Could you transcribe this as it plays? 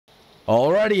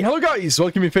Alrighty, hello guys,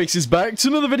 welcome you faces back to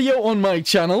another video on my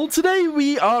channel. Today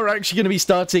we are actually going to be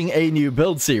starting a new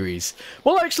build series.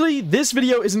 Well actually, this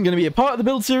video isn't going to be a part of the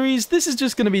build series, this is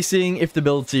just going to be seeing if the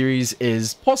build series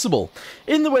is possible,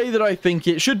 in the way that I think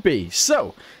it should be.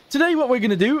 So, today what we're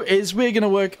going to do is we're going to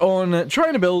work on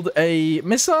trying to build a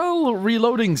missile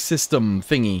reloading system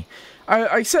thingy.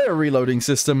 I say a reloading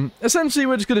system. Essentially,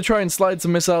 we're just going to try and slide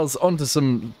some missiles onto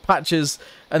some patches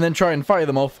and then try and fire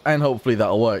them off, and hopefully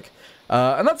that'll work.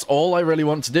 And that's all I really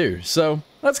want to do. So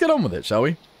let's get on with it, shall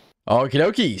we? Okie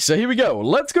dokie, so here we go.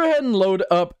 Let's go ahead and load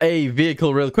up a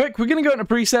vehicle real quick. We're going to go into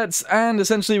presets, and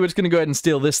essentially we're just going to go ahead and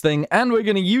steal this thing, and we're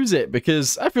going to use it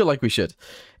because I feel like we should.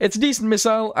 It's a decent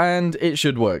missile, and it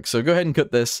should work. So go ahead and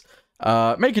cut this.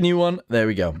 Make a new one. There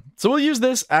we go. So we'll use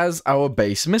this as our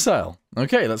base missile.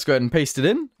 Okay, let's go ahead and paste it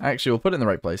in. Actually, we'll put it in the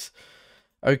right place.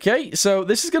 Okay, so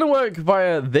this is going to work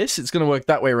via this. It's going to work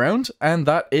that way around, and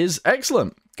that is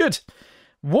excellent. Good.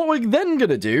 What we're then going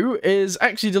to do is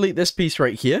actually delete this piece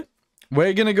right here.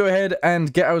 We're going to go ahead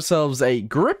and get ourselves a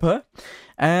gripper,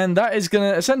 and that is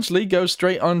going to essentially go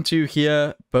straight onto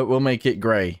here, but we'll make it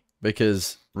grey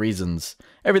because reasons.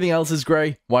 Everything else is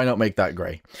grey. Why not make that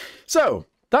grey? So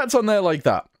that's on there like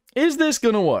that. Is this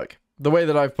going to work the way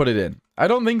that I've put it in? I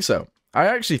don't think so. I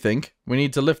actually think we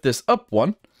need to lift this up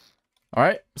one.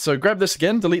 Alright, so grab this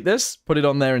again, delete this, put it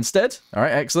on there instead.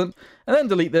 Alright, excellent. And then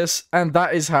delete this, and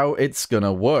that is how it's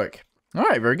gonna work.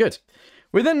 Alright, very good.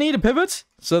 We then need a pivot,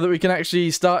 so that we can actually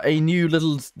start a new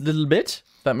little bit,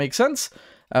 if that makes sense.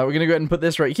 We're gonna go ahead and put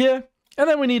this right here, and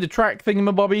then we need a track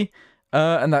thingamabobby,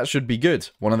 and that should be good.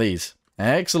 One of these.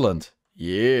 Excellent.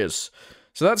 Yes.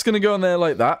 So that's gonna go in there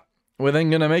like that. We're then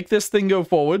gonna make this thing go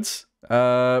forwards,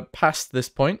 past this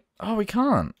point. Oh, we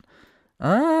can't.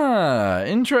 Ah,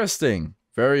 interesting.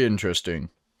 Very interesting.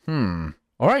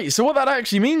 Alright, so what that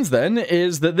actually means then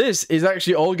is that this is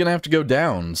actually all going to have to go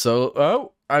down. So,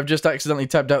 oh, I've just accidentally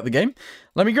tapped out the game.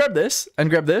 Let me grab this, and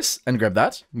grab this, and grab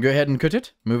that. Go ahead and cut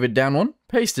it. Move it down one.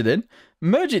 Paste it in.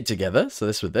 Merge it together. So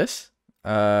this with this.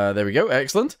 There we go.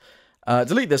 Excellent.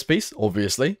 Delete this piece,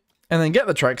 obviously. And then get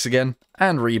the tracks again,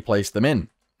 and replace them in.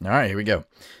 Alright, here we go.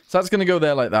 So that's going to go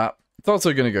there like that. It's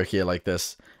also going to go here like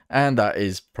this. And that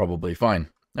is probably fine.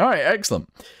 Alright, excellent.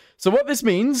 So what this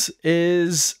means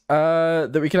is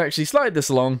that we can actually slide this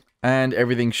along and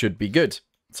everything should be good.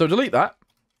 So delete that.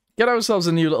 Get ourselves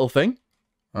a new little thing.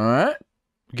 Alright,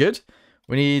 good.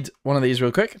 We need one of these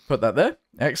real quick. Put that there.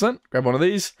 Excellent. Grab one of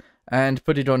these and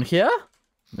put it on here.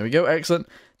 There we go. Excellent.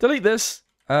 Delete this.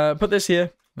 Put this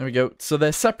here. There we go. So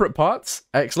they're separate parts.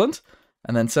 Excellent.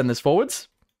 And then send this forwards.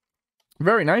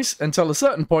 Very nice. Until a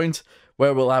certain point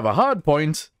where we'll have a hard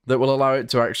point that will allow it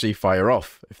to actually fire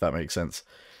off, if that makes sense.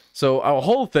 So our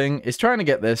whole thing is trying to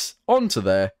get this onto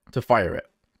there to fire it.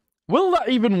 Will that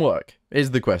even work,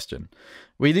 is the question.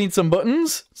 We need some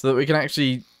buttons so that we can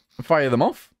actually fire them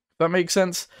off, if that makes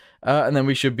sense. And then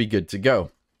we should be good to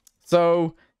go.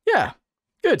 So, yeah,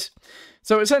 good.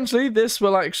 So essentially, this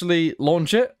will actually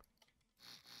launch it.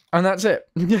 And that's it.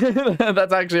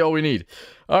 That's actually all we need.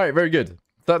 Alright, very good.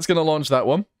 That's going to launch that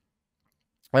one.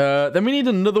 Then we need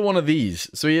another one of these.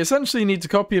 So we essentially need to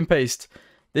copy and paste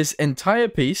this entire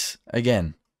piece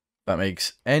again. If that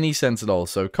makes any sense at all.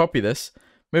 So copy this,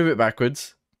 move it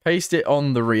backwards, paste it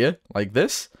on the rear like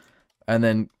this, and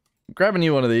then grab a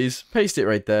new one of these, paste it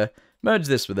right there, merge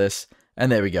this with this,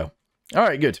 and there we go.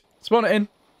 Alright, good. Spawn it in.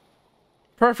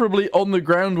 Preferably on the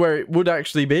ground where it would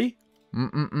actually be.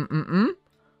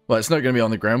 Well, it's not going to be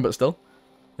on the ground, but still.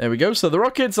 There we go. So the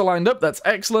rockets are lined up. That's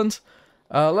excellent.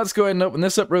 Let's go ahead and open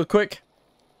this up real quick.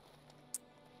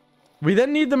 We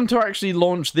then need them to actually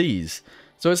launch these.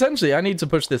 So essentially, I need to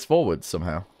push this forward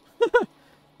somehow.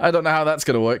 I don't know how that's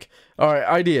going to work. Alright,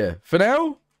 idea. For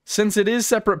now, since it is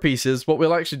separate pieces, what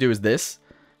we'll actually do is this.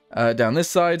 Down this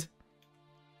side.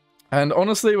 And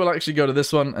honestly, we'll actually go to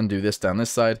this one and do this down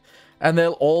this side. And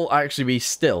they'll all actually be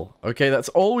still. Okay, that's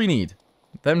all we need.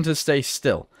 Them to stay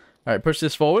still. Alright, push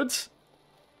this forwards.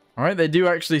 Alright, they do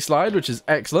actually slide, which is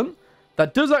excellent.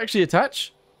 That does actually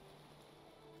attach.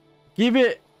 Give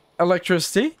it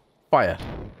electricity. Fire.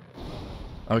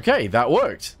 Okay, that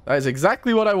worked. That is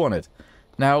exactly what I wanted.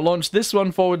 Now launch this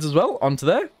one forwards as well, onto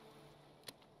there.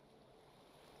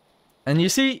 And you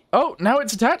see, oh, now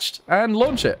it's attached, and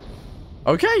launch it.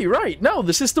 Okay, right, no,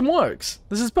 the system works.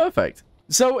 This is perfect.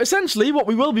 So essentially what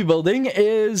we will be building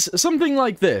is something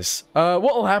like this. What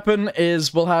will happen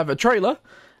is we'll have a trailer,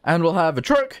 and we'll have a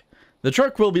truck. The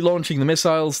truck will be launching the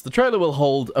missiles. The trailer will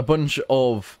hold a bunch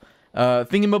of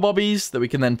thingamabobbies that we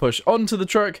can then push onto the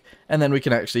truck, and then we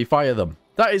can actually fire them.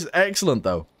 That is excellent,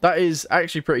 though. That is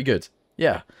actually pretty good.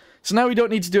 Yeah. So now we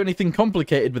don't need to do anything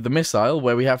complicated with the missile,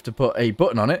 where we have to put a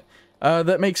button on it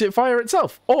that makes it fire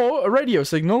itself, or a radio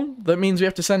signal that means we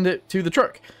have to send it to the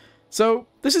truck. So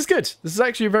this is good. This is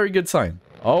actually a very good sign.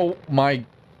 Oh my...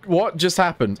 What just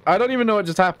happened? I don't even know what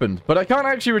just happened, but I can't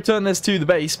actually return this to the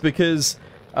base because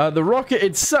the rocket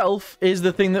itself is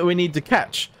the thing that we need to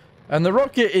catch. And the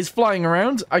rocket is flying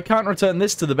around. I can't return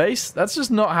this to the base. That's just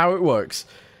not how it works.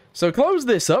 So close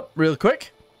this up real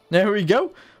quick. There we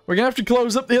go. We're going to have to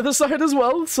close up the other side as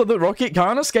well so the rocket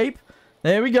can't escape.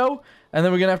 There we go. And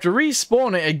then we're going to have to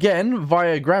respawn it again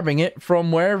via grabbing it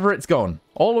from wherever it's gone.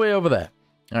 All the way over there.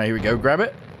 All right, here we go. Grab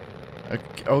it.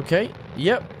 Okay.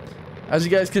 Yep. As you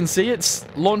guys can see, it's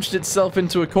launched itself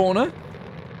into a corner.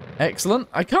 Excellent.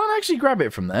 I can't actually grab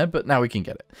it from there, but now we can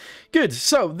get it. Good.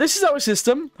 So, this is our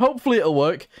system. Hopefully it'll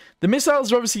work. The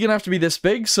missiles are obviously going to have to be this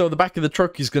big, so the back of the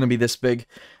truck is going to be this big.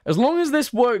 As long as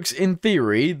this works in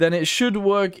theory, then it should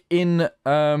work in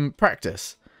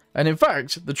practice. And in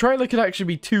fact, the trailer could actually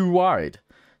be too wide.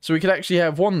 So we could actually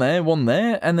have one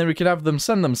there, and then we could have them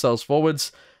send themselves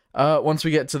forwards once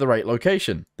we get to the right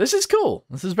location. This is cool.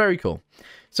 This is very cool.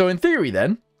 So in theory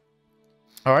then,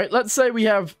 alright, let's say we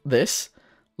have this.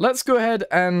 Let's go ahead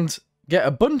and get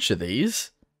a bunch of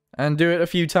these and do it a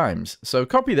few times. So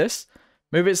copy this,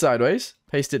 move it sideways,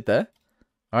 paste it there.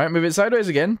 Alright, move it sideways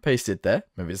again, paste it there.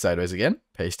 Move it sideways again,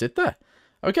 paste it there.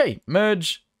 Okay,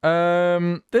 merge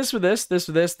this with this, this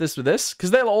with this, this with this,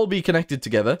 because they'll all be connected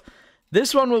together.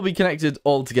 This one will be connected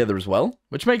all together as well,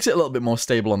 which makes it a little bit more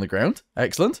stable on the ground.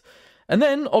 Excellent. And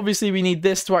then, obviously, we need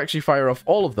this to actually fire off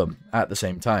all of them at the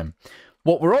same time.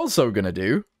 What we're also going to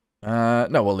do...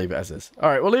 no, we'll leave it as is.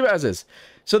 Alright, we'll leave it as is.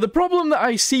 So the problem that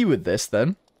I see with this,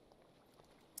 then,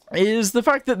 is the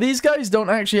fact that these guys don't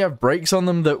actually have brakes on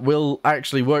them that will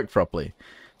actually work properly.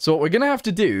 So what we're going to have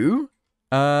to do,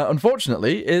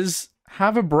 unfortunately, is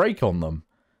have a brake on them.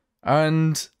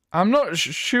 And I'm not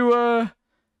sure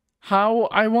how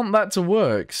I want that to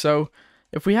work. So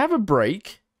if we have a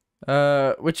brake...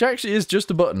 which actually is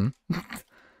just a button.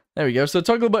 There we go. So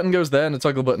toggle button goes there and the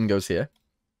toggle button goes here.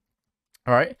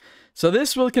 Alright. So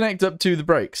this will connect up to the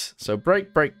brakes. So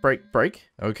brake, brake, brake, brake.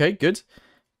 Okay, good.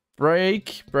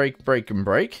 Brake, brake, brake, and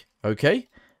brake. Okay.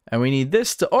 And we need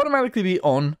this to automatically be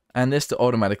on and this to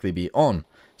automatically be on.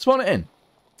 Spawn it in.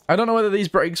 I don't know whether these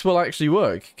brakes will actually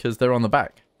work because they're on the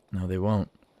back. No, they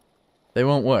won't. They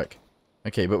won't work.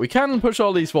 Okay, but we can push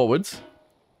all these forwards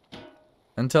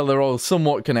until they're all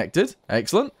somewhat connected.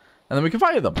 Excellent. And then we can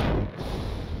fire them.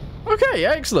 Okay,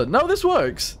 excellent. No, this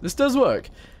works. This does work.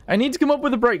 I need to come up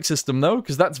with a brake system, though,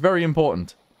 because that's very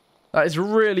important. That is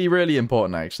really, really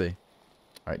important, actually.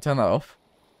 Alright, turn that off.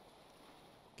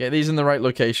 Get these in the right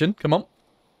location. Come on.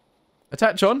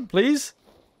 Attach on, please.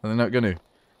 Are they not going to?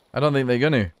 I don't think they're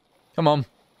going to. Come on.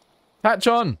 Attach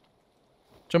on.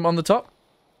 Jump on the top.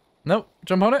 Nope.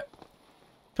 Jump on it.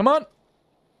 Come on.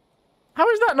 How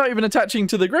is that not even attaching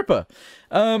to the gripper?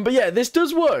 But yeah, this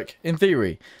does work, in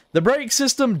theory. The brake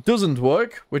system doesn't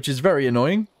work, which is very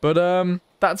annoying, but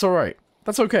that's alright.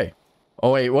 That's okay.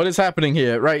 Oh wait, what is happening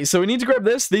here? Right, so we need to grab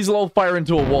this. These will all fire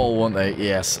into a wall, won't they?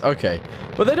 Yes, okay.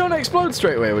 But they don't explode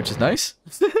straight away, which is nice.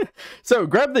 So,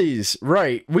 grab these.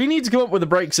 Right, we need to come up with a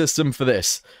brake system for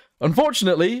this.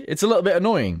 Unfortunately, it's a little bit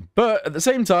annoying, but at the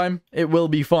same time, it will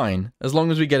be fine, as long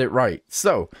as we get it right.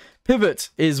 So, pivot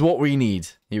is what we need.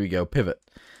 Here we go, pivot.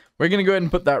 We're going to go ahead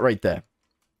and put that right there.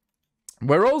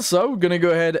 We're also going to go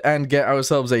ahead and get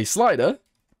ourselves a slider,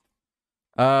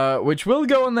 which will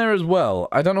go on there as well.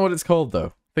 I don't know what it's called, though.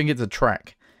 I think it's a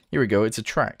track. Here we go, it's a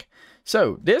track.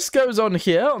 So, this goes on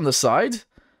here, on the side,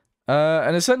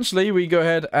 and essentially, we go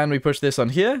ahead and we push this on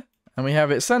here, and we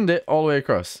have it send it all the way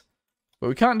across. But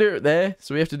we can't do it there,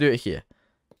 so we have to do it here.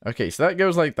 Okay, so that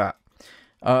goes like that.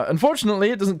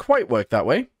 Unfortunately, it doesn't quite work that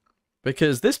way,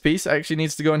 because this piece actually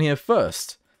needs to go in here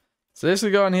first. So this will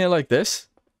go on here like this,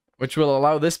 which will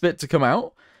allow this bit to come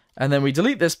out, and then we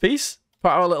delete this piece,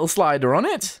 put our little slider on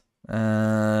it,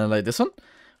 like this one.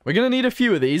 We're going to need a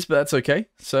few of these, but that's okay.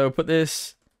 So put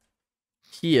this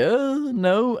here.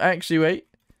 No, actually, wait.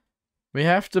 We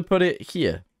have to put it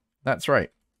here. That's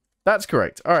right. That's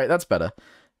correct. All right, that's better.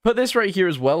 Put this right here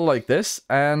as well, like this,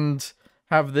 and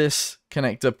have this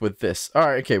connect up with this.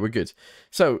 Alright, okay, we're good.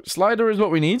 So, slider is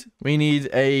what we need. We need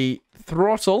a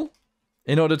throttle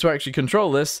in order to actually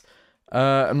control this,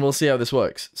 and we'll see how this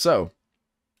works. So,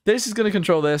 this is going to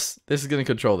control this, this is going to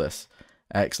control this.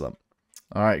 Excellent.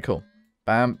 Alright, cool.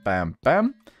 Bam, bam,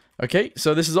 bam. Okay,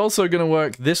 so this is also going to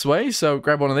work this way, so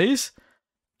grab one of these.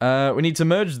 We need to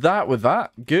merge that with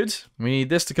that. Good. We need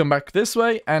this to come back this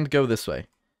way and go this way.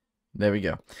 There we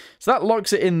go. So that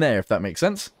locks it in there, if that makes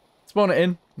sense. Spawn it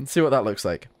in and see what that looks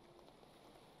like.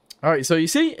 Alright, so you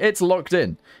see, it's locked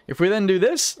in. If we then do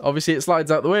this, obviously it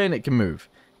slides out the way and it can move.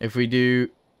 If we do...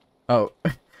 Oh,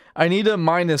 I need a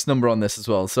minus number on this as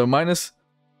well. So minus...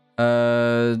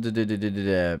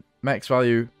 max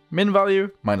value, min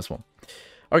value, -1.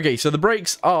 Okay, so the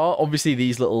brakes are obviously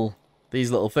these little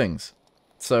things.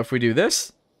 So if we do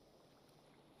this,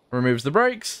 removes the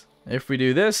brakes. If we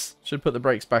do this, should put the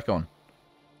brakes back on.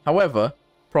 However,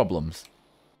 problems.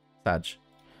 Sag.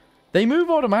 They move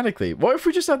automatically. What if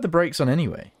we just had the brakes on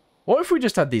anyway? What if we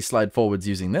just had these slide forwards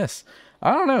using this?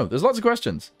 I don't know. There's lots of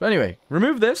questions. But anyway,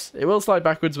 remove this. It will slide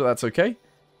backwards, but that's okay.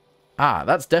 Ah,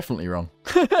 that's definitely wrong.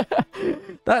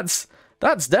 That's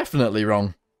definitely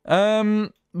wrong.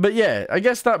 But yeah, I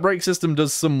guess that brake system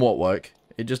does somewhat work.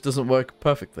 It just doesn't work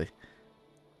perfectly.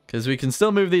 Because we can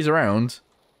still move these around.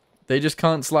 They just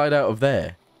can't slide out of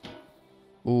there.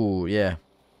 Ooh, yeah.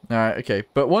 Alright, okay.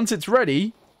 But once it's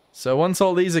ready, so once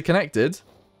all these are connected,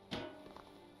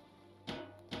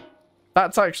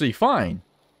 that's actually fine.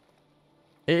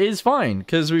 It is fine,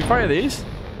 because we fire these.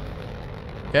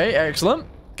 Okay, excellent.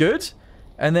 Good.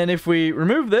 And then if we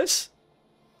remove this,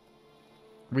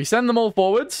 we send them all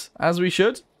forwards, as we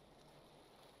should.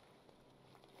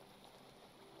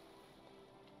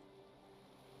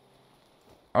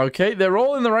 Okay, they're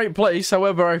all in the right place.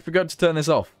 However, I forgot to turn this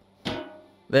off.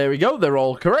 There we go. They're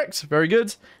all correct. Very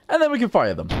good. And then we can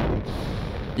fire them.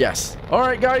 Yes.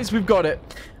 Alright, guys, we've got it.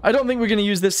 I don't think we're going to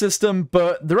use this system,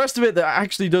 but the rest of it that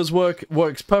actually does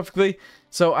works perfectly.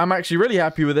 So I'm actually really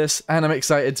happy with this, and I'm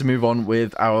excited to move on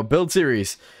with our build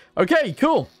series. Okay,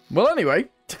 cool. Well, anyway,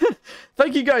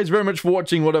 thank you guys very much for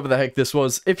watching whatever the heck this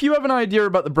was. If you have an idea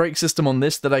about the brake system on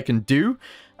this that I can do,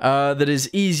 that is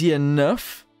easy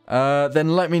enough,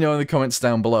 then let me know in the comments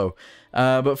down below.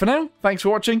 But for now, thanks for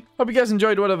watching. Hope you guys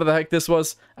enjoyed whatever the heck this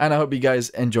was, and I hope you guys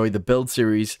enjoy the build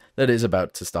series that is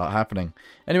about to start happening.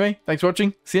 Anyway, thanks for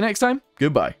watching. See you next time.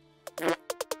 Goodbye.